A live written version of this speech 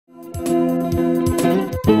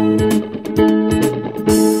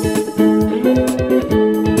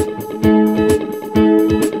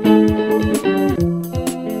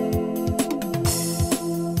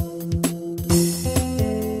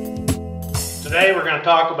Today we're going to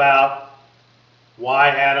talk about why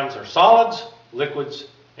atoms are solids, liquids,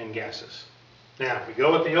 and gases. Now, if we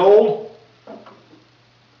go with the old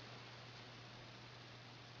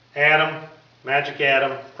atom, magic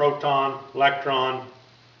atom, proton, electron,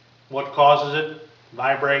 what causes it?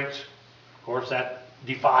 Vibrates. Of course, that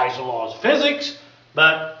defies the laws of physics,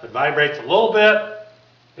 but if it vibrates a little bit,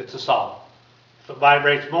 it's a solid. If it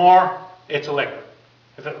vibrates more, it's a liquid.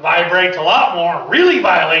 If it vibrates a lot more, really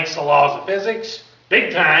violates the laws of physics,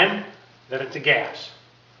 big time, then it's a gas.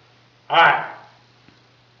 Alright.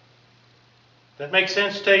 That makes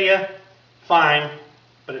sense to you? Fine,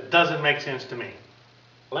 but it doesn't make sense to me.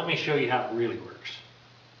 Let me show you how it really works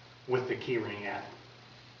with the keyring atom.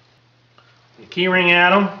 The keyring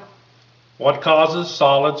atom, what causes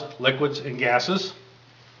solids, liquids, and gases?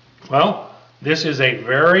 Well, this is a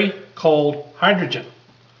very cold hydrogen.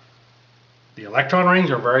 The electron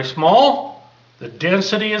rings are very small, the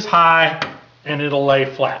density is high, and it'll lay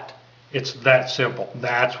flat. It's that simple.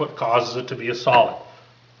 That's what causes it to be a solid.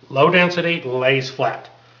 Low density, lays flat.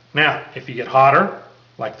 Now, if you get hotter,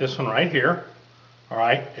 like this one right here, all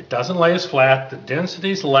right, it doesn't lay as flat, the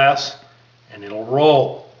density's less, and it'll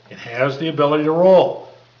roll. It has the ability to roll.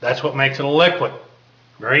 That's what makes it a liquid.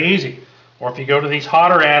 Very easy. Or if you go to these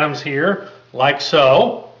hotter atoms here, like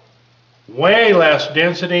so, way less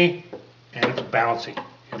density, and it's bouncy.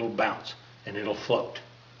 It'll bounce and it'll float.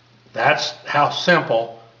 That's how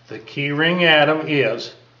simple the keyring atom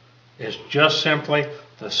is just simply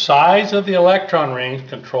the size of the electron rings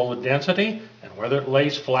control the density and whether it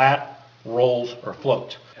lays flat, rolls, or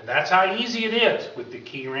floats. And that's how easy it is with the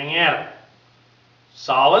keyring atom.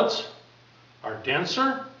 Solids are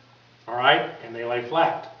denser, all right, and they lay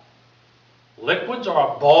flat. Liquids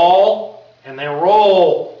are a ball and they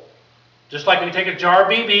roll. Just like when you take a jar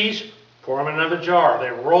of BBs, pour them in another jar,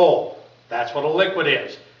 they roll. That's what a liquid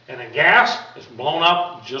is. And a gas is blown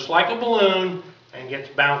up just like a balloon and gets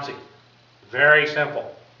bouncy. Very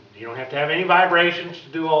simple. You don't have to have any vibrations to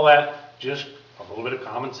do all that, just a little bit of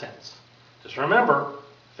common sense. Just remember,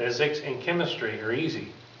 physics and chemistry are easy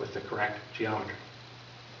with the correct geometry.